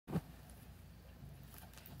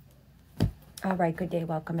All right, good day.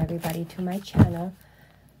 Welcome everybody to my channel.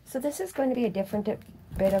 So this is going to be a different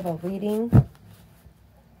bit of a reading.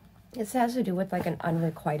 This has to do with like an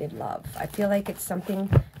unrequited love. I feel like it's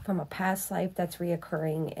something from a past life that's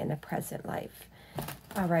reoccurring in a present life.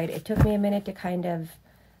 All right, it took me a minute to kind of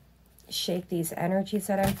shake these energies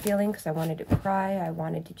that I'm feeling because I wanted to cry. I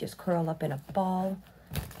wanted to just curl up in a ball.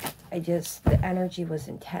 The energy was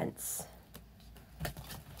intense.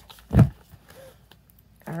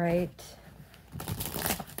 All right.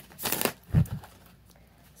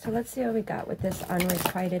 So let's see what we got with this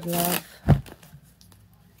unrequited love.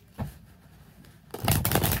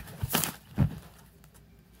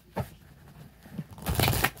 What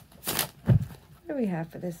do we have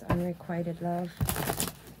for this unrequited love?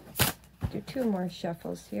 Do two more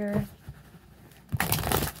shuffles here.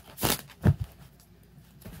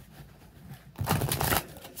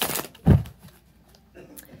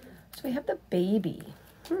 So we have the baby.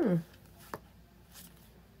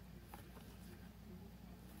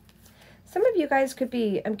 Some of you guys could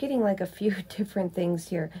be, I'm getting like a few different things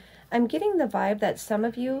here. I'm getting the vibe that some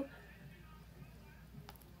of you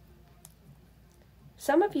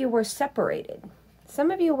were separated.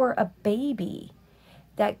 Some of you were a baby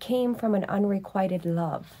that came from an unrequited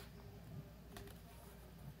love.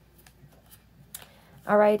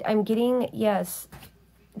 All right, I'm getting, yes,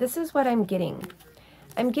 this is what I'm getting.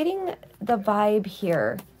 I'm getting the vibe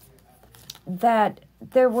here that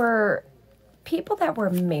there were people that were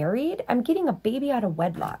married. I'm getting a baby out of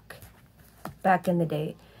wedlock back in the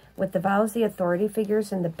day with the vows, the authority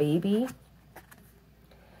figures, and the baby.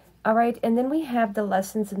 All right, and then we have the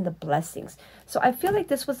lessons and the blessings. So I feel like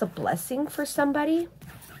this was a blessing for somebody.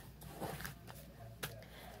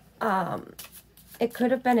 It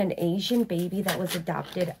could have been an Asian baby that was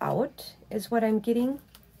adopted out, is what I'm getting.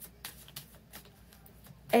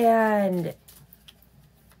 And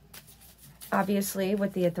obviously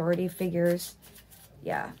with the authority figures,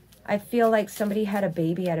 yeah, I feel like somebody had a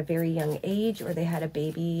baby at a very young age, or they had a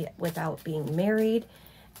baby without being married.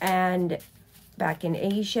 And back in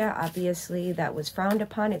Asia, obviously that was frowned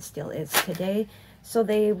upon. It still is today. So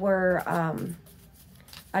they were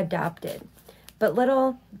adopted. But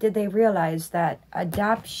little did they realize that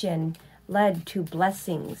adoption led to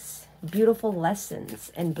blessings, beautiful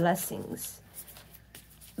lessons and blessings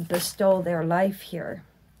bestow their life here.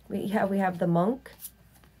 We have the monk.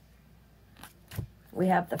 We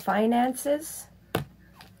have the finances.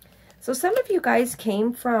 So some of you guys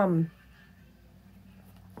came from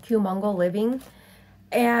Mongol living,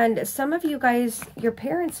 and some of you guys, your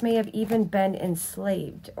parents may have even been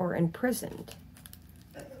enslaved or imprisoned.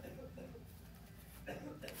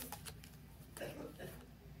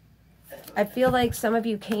 I feel like some of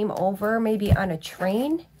you came over maybe on a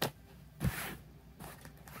train.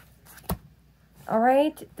 All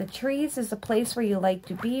right, the trees is a place where you like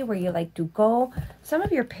to be, where you like to go. Some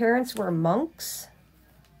of your parents were monks.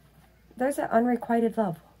 There's that unrequited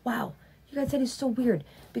love. Wow, you guys, that is so weird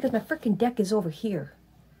because my freaking deck is over here.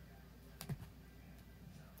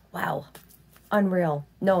 Wow, unreal.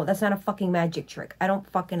 No, that's not a fucking magic trick. I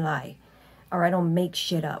don't fucking lie, or I don't make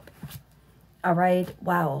shit up. All right,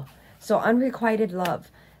 wow. So unrequited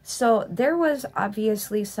love. So there was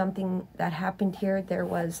obviously something that happened here. There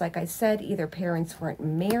was, like I said, either parents weren't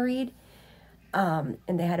married and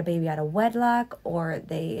they had a baby out of wedlock, or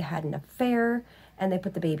they had an affair and they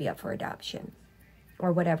put the baby up for adoption,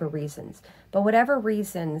 or whatever reasons. But whatever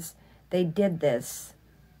reasons they did this,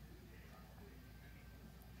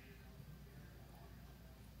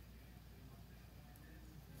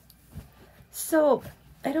 so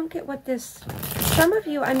I don't get what this, some of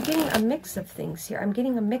you, I'm getting a mix of things here. I'm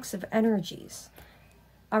getting a mix of energies.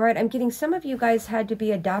 All right, I'm getting some of you guys had to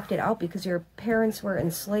be adopted out because your parents were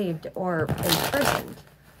enslaved or imprisoned.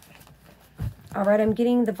 All right, I'm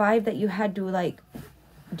getting the vibe that you had to like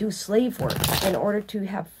do slave work in order to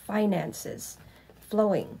have finances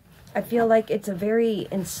flowing. I feel like it's a very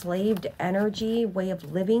enslaved energy, way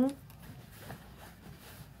of living.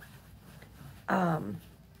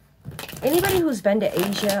 Anybody who's been to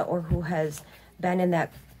Asia or who has been in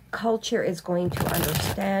that culture is going to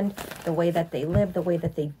understand the way that they live, the way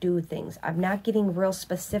that they do things. I'm not getting real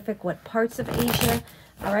specific what parts of Asia,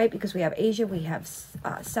 all right, because we have Asia, we have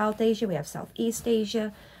South Asia, we have Southeast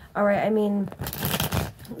Asia, all right, I mean,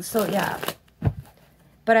 so yeah.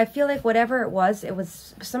 But I feel like whatever it was,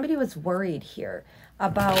 somebody was worried here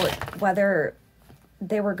about whether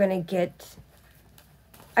they were going to get,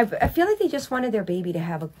 I feel like they just wanted their baby to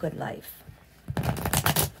have a good life.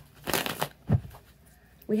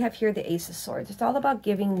 We have here the Ace of Swords. It's all about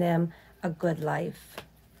giving them a good life.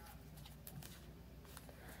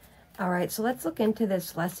 All right, so let's look into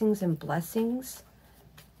this lessons and blessings.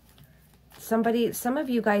 Some of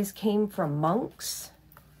you guys came from monks.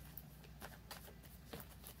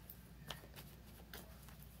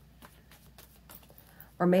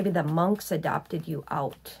 Or maybe the monks adopted you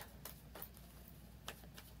out.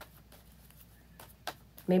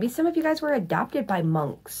 Maybe some of you guys were adopted by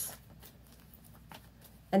monks.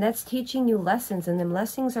 And that's teaching you lessons. And them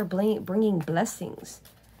lessons are bringing blessings.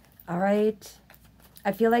 All right.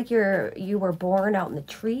 I feel like you were born out in the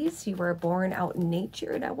trees. You were born out in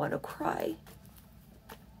nature. And I want to cry.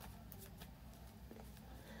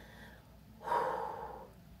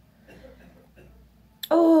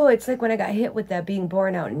 Oh, it's like when I got hit with that being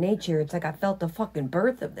born out in nature. It's like I felt the fucking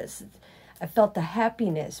birth of this. I felt the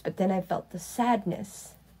happiness, but then I felt the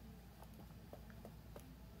sadness.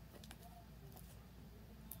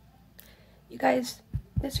 You guys,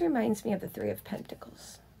 this reminds me of the Three of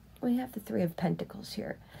Pentacles. We have the Three of Pentacles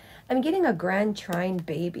here. I'm getting a Grand Trine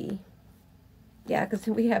baby. Yeah, because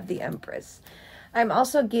we have the Empress. I'm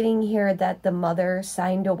also getting here that the mother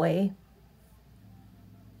signed away.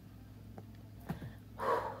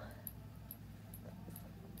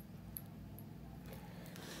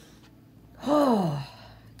 Oh,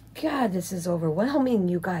 God, this is overwhelming,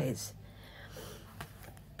 you guys.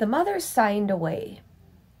 The mother signed away.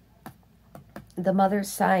 The mother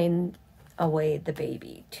signed away the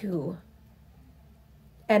baby, too.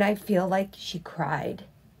 And I feel like she cried.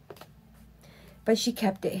 But she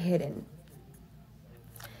kept it hidden.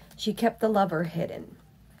 She kept the lover hidden.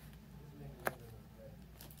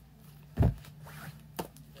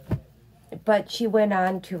 But she went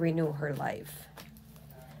on to renew her life.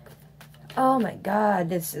 Oh my God,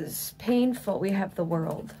 this is painful. We have the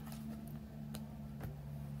World.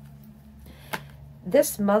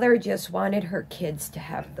 This mother just wanted her kids to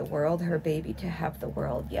have the world, her baby to have the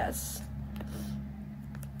world, yes.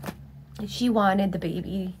 She wanted the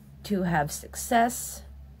baby to have success,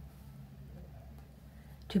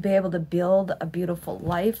 to be able to build a beautiful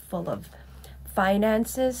life full of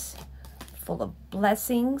finances, full of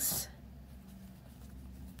blessings,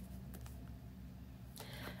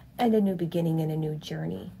 and a new beginning and a new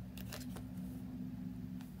journey.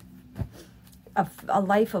 A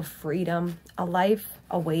life of freedom, a life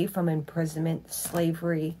away from imprisonment,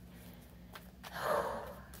 slavery.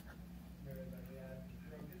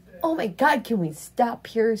 Oh my God, can we stop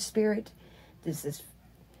here, Spirit? This is...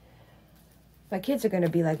 My kids are going to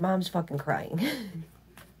be like, Mom's fucking crying.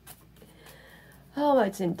 Oh,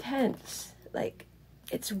 it's intense. Like,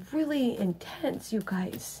 it's really intense, you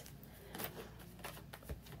guys.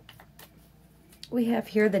 We have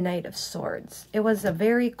here the Knight of Swords. It was a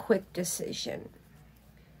very quick decision.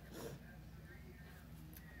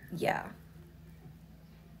 Yeah.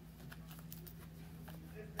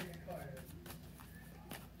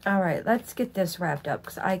 All right, let's get this wrapped up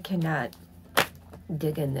because I cannot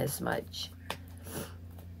dig in this much.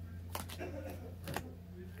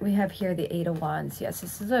 We have here the Eight of Wands. Yes,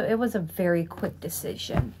 it was a very quick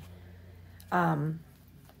decision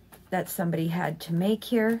that somebody had to make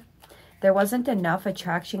here. There wasn't enough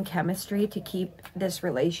attraction chemistry to keep this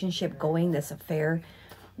relationship going, this affair.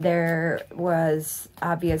 There was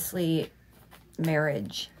obviously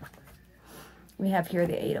marriage. We have here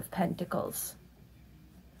the Eight of Pentacles.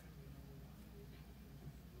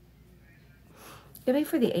 Give me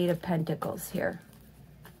for the Eight of Pentacles here.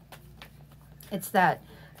 It's that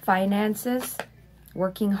finances,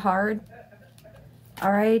 working hard.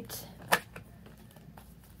 All right.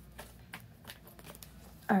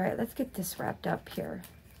 All right, let's get this wrapped up here.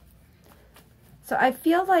 So I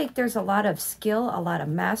feel like there's a lot of skill, a lot of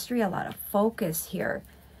mastery, a lot of focus here.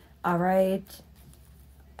 All right.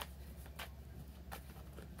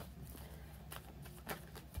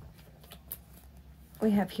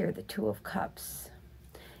 We have here the Two of Cups.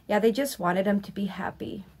 Yeah, they just wanted him to be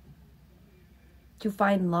happy. To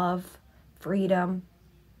find love, freedom.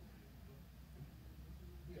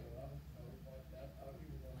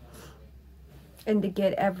 And to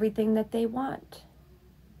get everything that they want.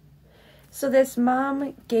 So this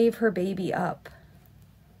mom gave her baby up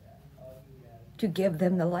to give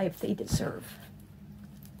them the life they deserve.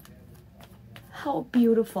 How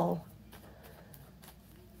beautiful.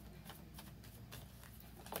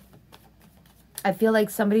 I feel like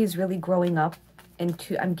somebody's really growing up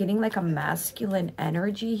into, I'm getting like a masculine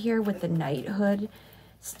energy here with the knighthood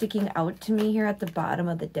sticking out to me here at the bottom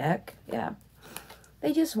of the deck. Yeah.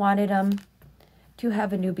 They just wanted them to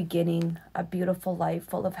have a new beginning, a beautiful life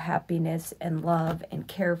full of happiness and love and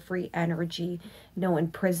carefree energy, no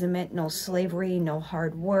imprisonment, no slavery, no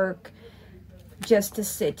hard work, just to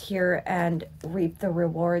sit here and reap the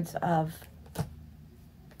rewards of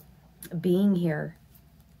being here.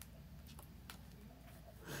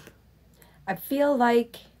 I feel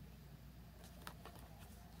like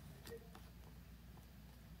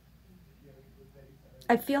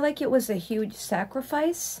it was a huge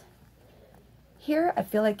sacrifice here. I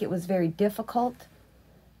feel like it was very difficult.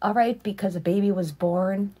 All right, because a baby was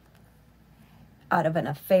born out of an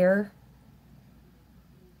affair.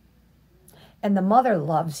 And the mother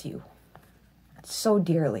loves you so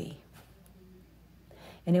dearly.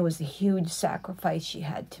 And it was a huge sacrifice she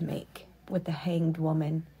had to make with the Hanged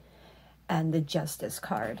Woman and the Justice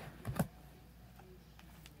card.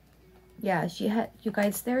 Yeah, she had, you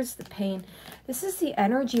guys, there's the pain. This is the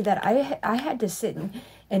energy that I had to sit in,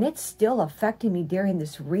 and it's still affecting me during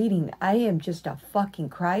this reading. I am just a fucking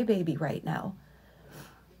crybaby right now.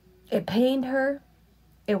 It pained her.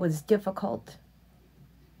 It was difficult.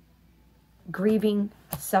 Grieving,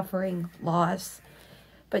 suffering, loss.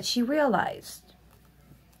 But she realized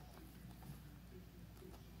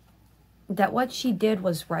that what she did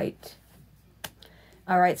was right.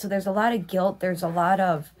 All right, so there's a lot of guilt. There's a lot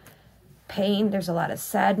of pain. There's a lot of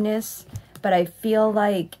sadness. But I feel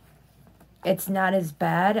like it's not as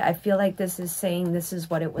bad. I feel like this is saying this is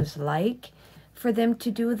what it was like for them to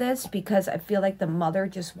do this, because I feel like the mother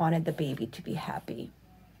just wanted the baby to be happy,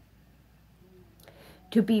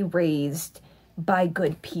 to be raised by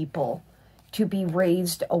good people, to be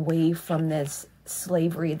raised away from this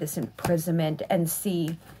slavery, this imprisonment, and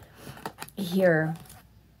see here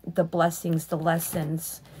the blessings, the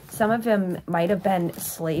lessons. Some of them might have been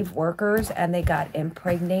slave workers and they got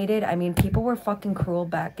impregnated. I mean, people were fucking cruel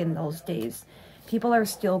back in those days. People are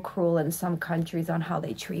still cruel in some countries on how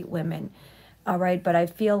they treat women. All right, but I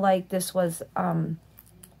feel like this was,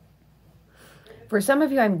 for some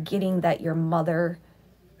of you, I'm getting that your mother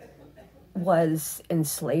was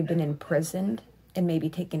enslaved and imprisoned and maybe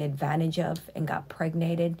taken advantage of and got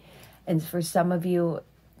pregnated. And for some of you,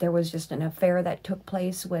 there was just an affair that took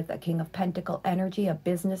place with a King of Pentacle energy, a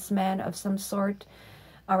businessman of some sort.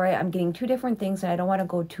 All right, I'm getting two different things, and I don't want to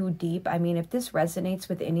go too deep. I mean, if this resonates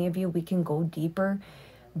with any of you, we can go deeper.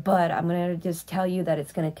 But I'm going to just tell you that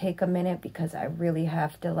it's going to take a minute because I really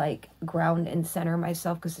have to, like, ground and center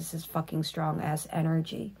myself because this is fucking strong-ass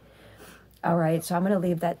energy. All right, so I'm going to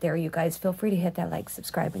leave that there, you guys. Feel free to hit that like,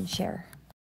 subscribe, and share.